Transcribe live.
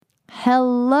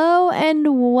Hello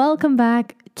and welcome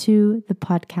back to the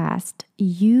podcast.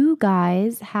 You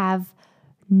guys have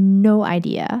no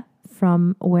idea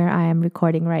from where I am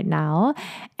recording right now.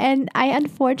 And I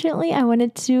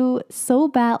wanted to so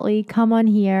badly come on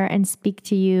here and speak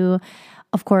to you,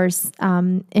 of course,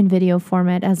 in video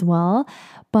format as well.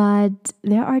 But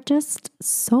there are just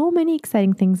so many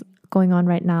exciting things going on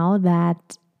right now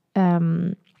that,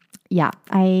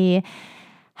 I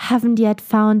haven't yet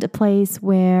found a place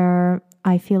where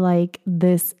I feel like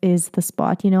this is the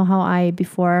spot. You know how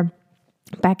before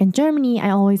back in Germany, I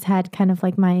always had kind of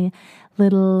like my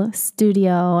little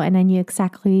studio and I knew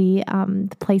exactly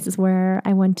the places where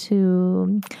I want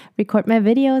to record my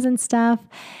videos and stuff.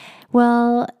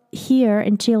 Well, here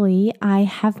in Chile, I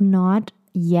have not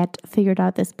yet figured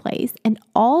out this place, and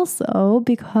also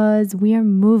because we are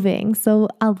moving, so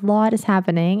a lot is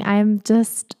happening. I'm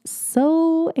just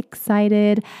so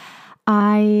excited.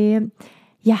 There's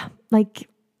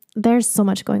so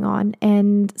much going on,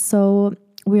 and so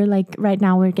we're like right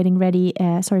now we're getting ready.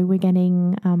 We're just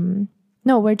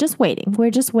waiting.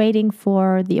 We're just waiting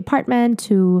for the apartment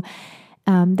to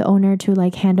the owner to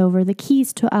like hand over the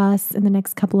keys to us in the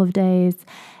next couple of days,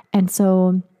 and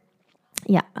so.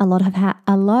 Yeah, a lot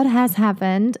has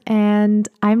happened, and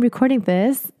I'm recording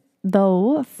this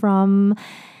though from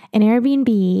an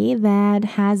Airbnb that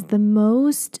has the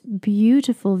most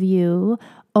beautiful view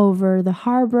over the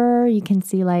harbor. You can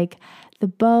see like the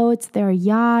boats, there are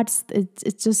yachts.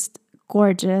 It's just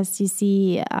gorgeous. You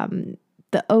see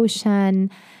the ocean.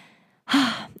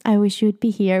 I wish you would be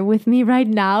here with me right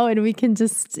now, and we can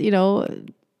just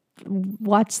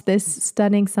watch this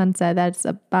stunning sunset that's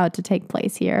about to take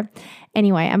place here.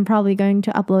 Anyway, I'm probably going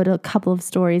to upload a couple of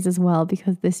stories as well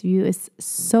because this view is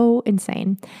so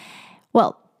insane.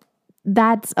 Well,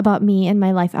 that's about me and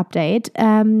my life update.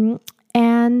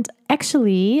 And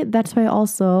actually, that's why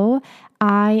also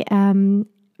I am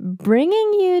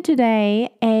bringing you today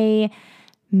a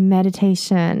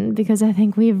meditation because I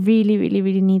think we really, really,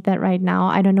 really need that right now.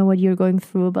 I don't know what you're going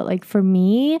through, but like for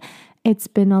me, it's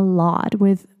been a lot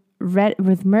with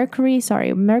Mercury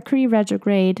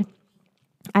retrograde.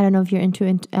 I don't know if you're into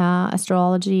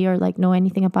astrology or like know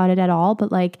anything about it at all,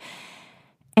 but like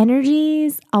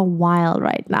energies are wild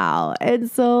right now.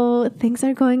 And so things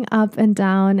are going up and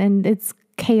down and it's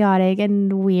chaotic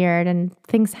and weird and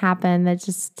things happen that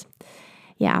just,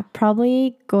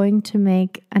 probably going to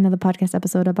make another podcast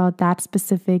episode about that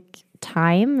specific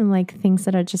time and like things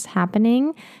that are just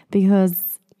happening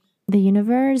because the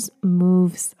universe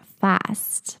moves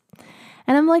fast.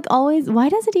 And I'm like always, why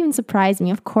does it even surprise me?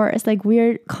 Of course, like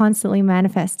we're constantly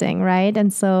manifesting, right?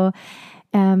 And so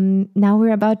now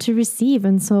we're about to receive.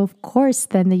 And so of course,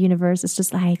 then the universe is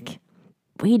just like,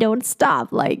 we don't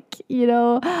stop, like,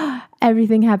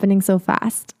 everything happening so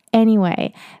fast.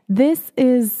 Anyway, this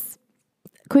is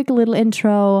a quick little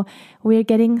intro. We're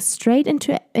getting straight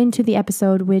into the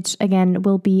episode, which again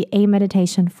will be a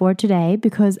meditation for today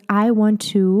because I want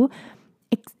to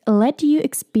let you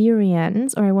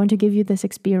experience, or I want to give you this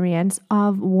experience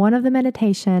of one of the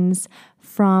meditations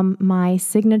from my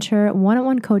signature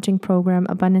one-on-one coaching program,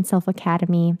 Abundant Self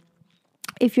Academy.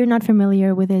 If you're not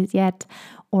familiar with it yet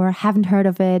or haven't heard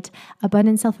of it,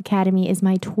 Abundant Self Academy is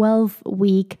my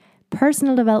 12-week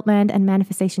personal development and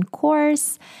manifestation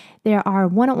course. There are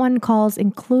one-on-one calls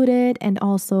included and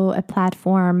also a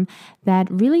platform that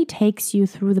really takes you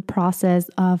through the process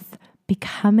of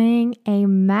becoming a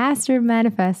master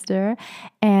manifester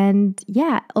and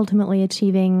ultimately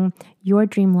achieving your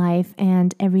dream life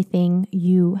and everything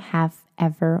you have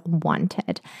ever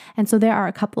wanted. And so there are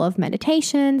a couple of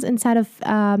meditations inside of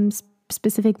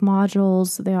specific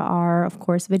modules. There are, of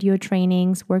course, video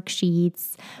trainings,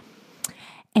 worksheets,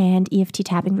 and EFT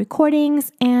tapping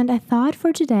recordings. And I thought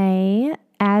for today,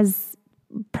 as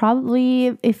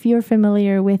probably if you're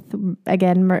familiar with,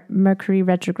 again, Mercury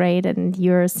retrograde and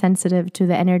you're sensitive to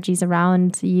the energies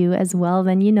around you as well,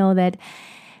 then you know that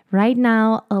right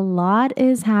now a lot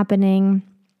is happening.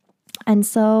 And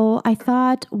so I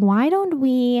thought, why don't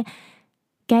we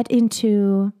get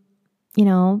into,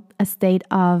 a state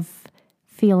of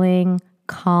feeling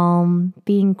calm,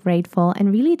 being grateful,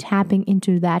 and really tapping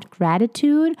into that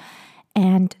gratitude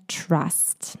and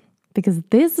trust. Because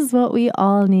this is what we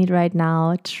all need right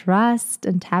now, trust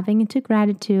and tapping into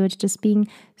gratitude, just being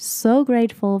so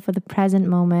grateful for the present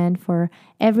moment, for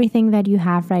everything that you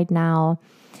have right now.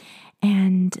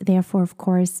 And therefore, of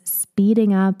course,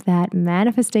 speeding up that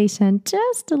manifestation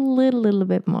just a little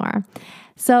bit more.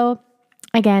 So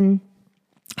again,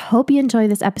 hope you enjoy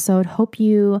this episode. Hope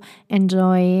you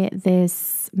enjoy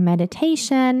this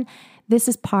meditation. This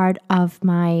is part of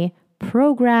my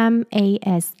program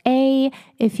ASA.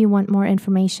 If you want more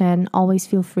information, always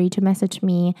feel free to message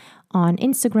me on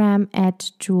Instagram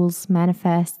at Jules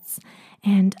Manifests.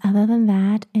 And other than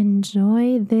that,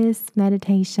 enjoy this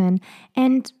meditation.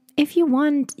 And if you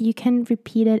want, you can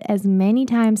repeat it as many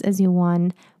times as you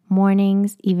want,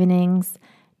 mornings, evenings,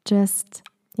 just,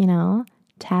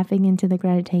 tapping into the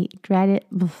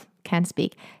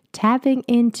tapping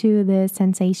into the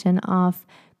sensation of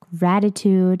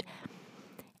gratitude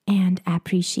and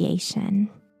appreciation.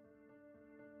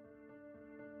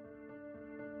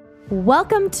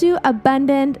 Welcome to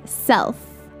Abundant Self,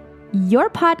 your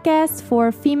podcast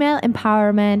for female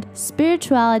empowerment,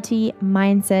 spirituality,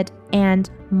 mindset, and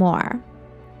more.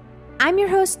 I'm your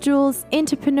host, Jules,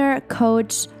 entrepreneur,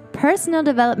 coach, personal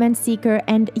development seeker,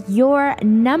 and your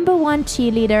number one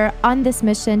cheerleader on this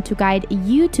mission to guide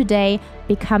you today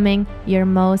becoming your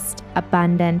most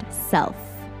abundant self.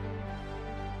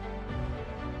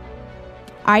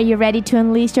 Are you ready to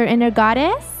unleash your inner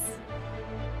goddess?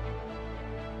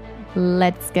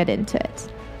 Let's get into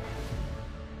it.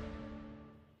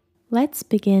 Let's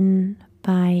begin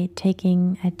by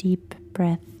taking a deep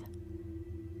breath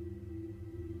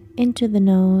into the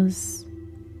nose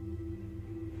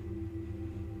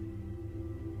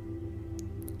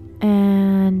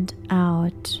and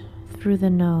out through the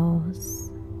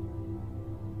nose.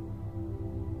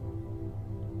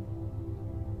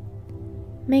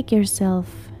 Make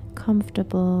yourself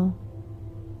comfortable.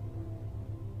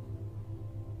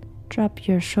 Drop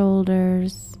your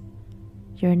shoulders,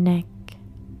 your neck.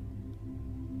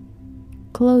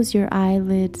 Close your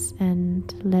eyelids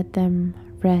and let them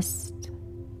rest.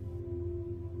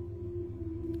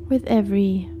 With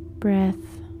every breath,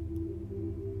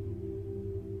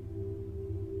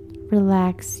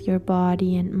 relax your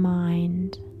body and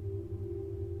mind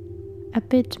a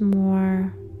bit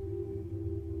more.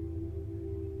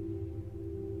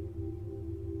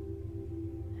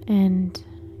 And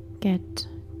get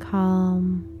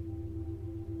calm.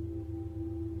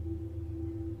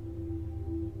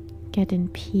 Get in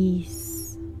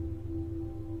peace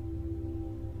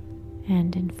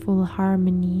and in full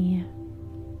harmony.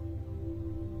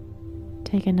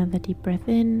 Take another deep breath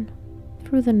in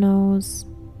through the nose.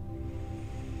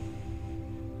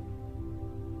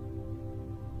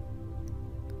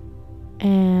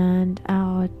 And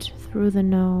out through the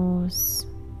nose.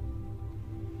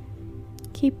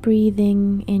 Keep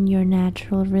breathing in your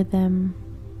natural rhythm.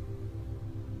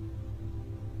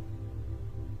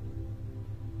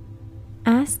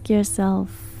 Ask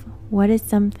yourself, what is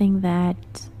something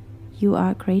that you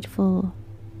are grateful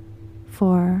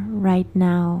for right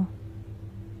now?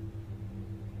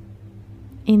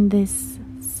 In this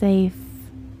safe,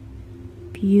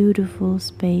 beautiful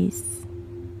space,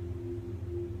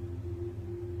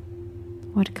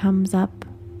 what comes up?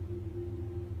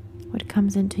 What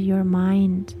comes into your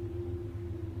mind?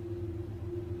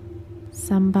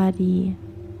 Somebody,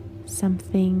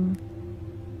 something.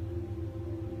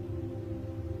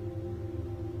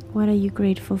 What are you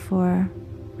grateful for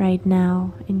right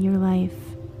now in your life?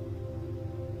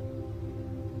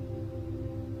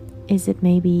 Is it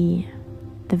maybe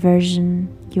the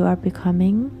version you are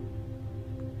becoming?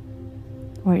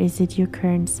 Or is it your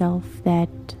current self that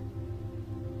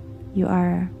you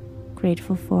are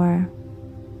grateful for?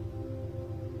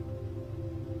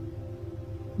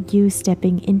 You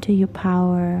stepping into your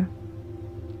power,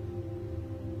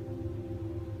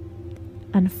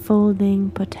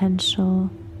 unfolding potential,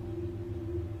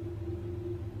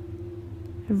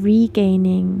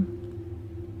 regaining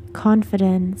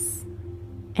confidence,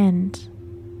 and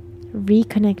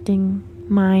reconnecting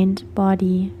mind,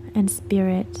 body, and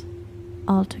spirit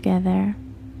all together.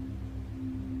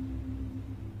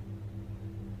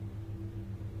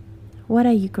 What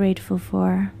are you grateful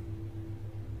for?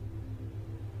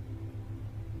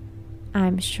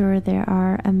 I'm sure there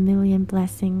are a million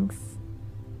blessings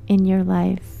in your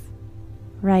life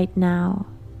right now.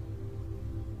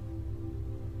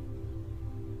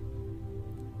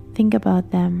 Think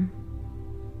about them.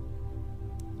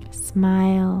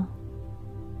 Smile.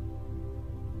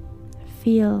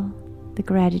 Feel the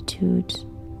gratitude.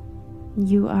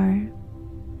 You are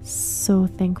so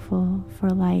thankful for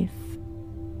life,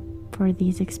 for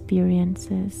these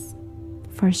experiences,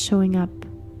 for showing up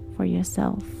for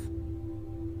yourself.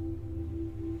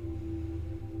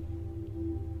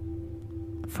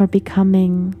 For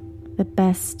becoming the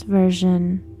best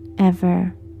version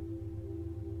ever,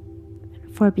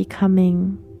 for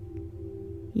becoming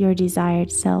your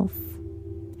desired self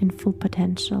in full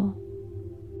potential.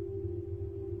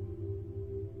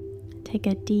 Take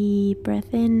a deep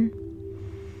breath in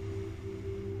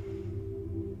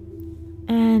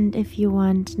And if you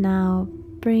want now,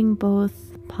 bring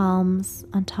both palms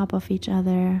on top of each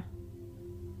other,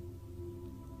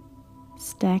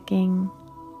 stacking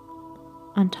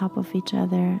on top of each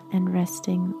other and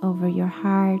resting over your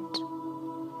heart.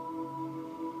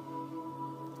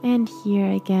 And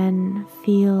here again,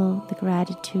 feel the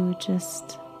gratitude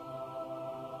just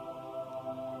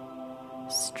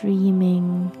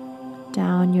streaming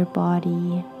down your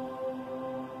body.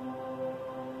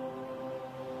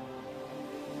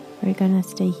 We're gonna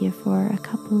stay here for a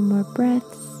couple more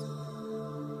breaths.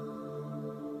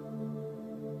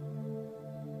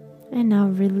 And now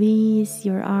release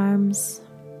your arms.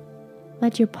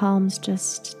 Let your palms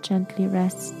just gently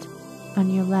rest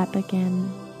on your lap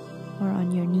again or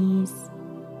on your knees.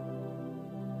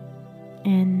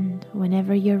 And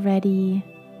whenever you're ready,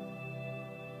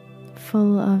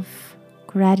 full of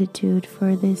gratitude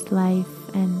for this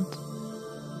life and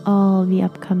all the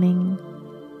upcoming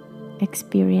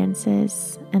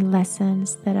experiences and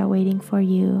lessons that are waiting for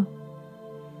you,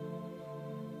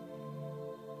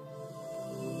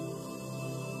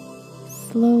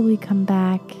 slowly come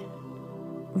back,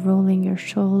 rolling your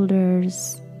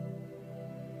shoulders,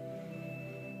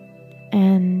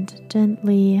 and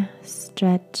gently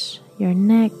stretch your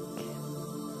neck.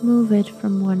 Move it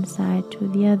from one side to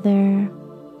the other.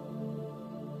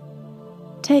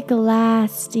 Take a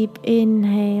last deep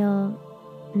inhale,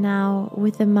 now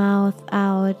with the mouth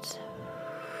out.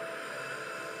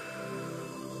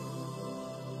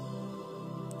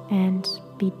 And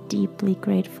be deeply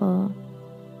grateful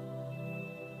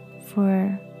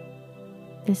for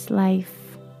this life.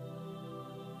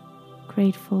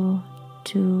 Grateful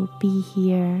to be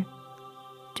here,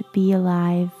 to be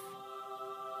alive,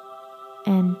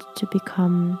 and to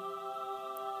become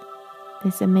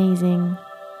this amazing,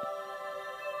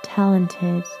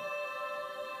 talented,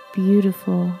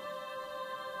 beautiful,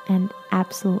 and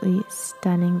absolutely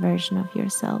stunning version of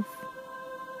yourself.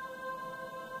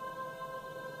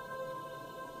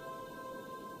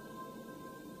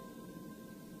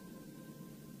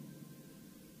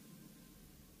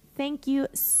 Thank you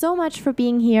so much for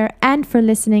being here and for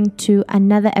listening to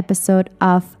another episode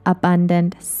of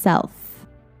Abundant Self.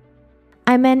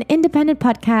 I'm an independent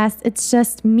podcast. It's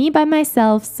just me by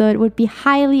myself, so it would be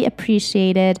highly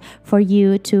appreciated for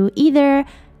you to either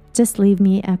just leave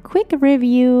me a quick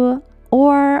review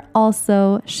or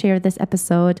also share this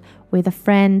episode with a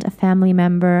friend, a family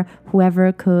member,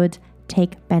 whoever could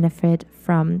take benefit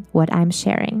from what I'm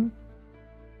sharing.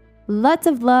 Lots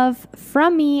of love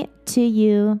from me to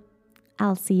you.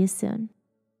 I'll see you soon.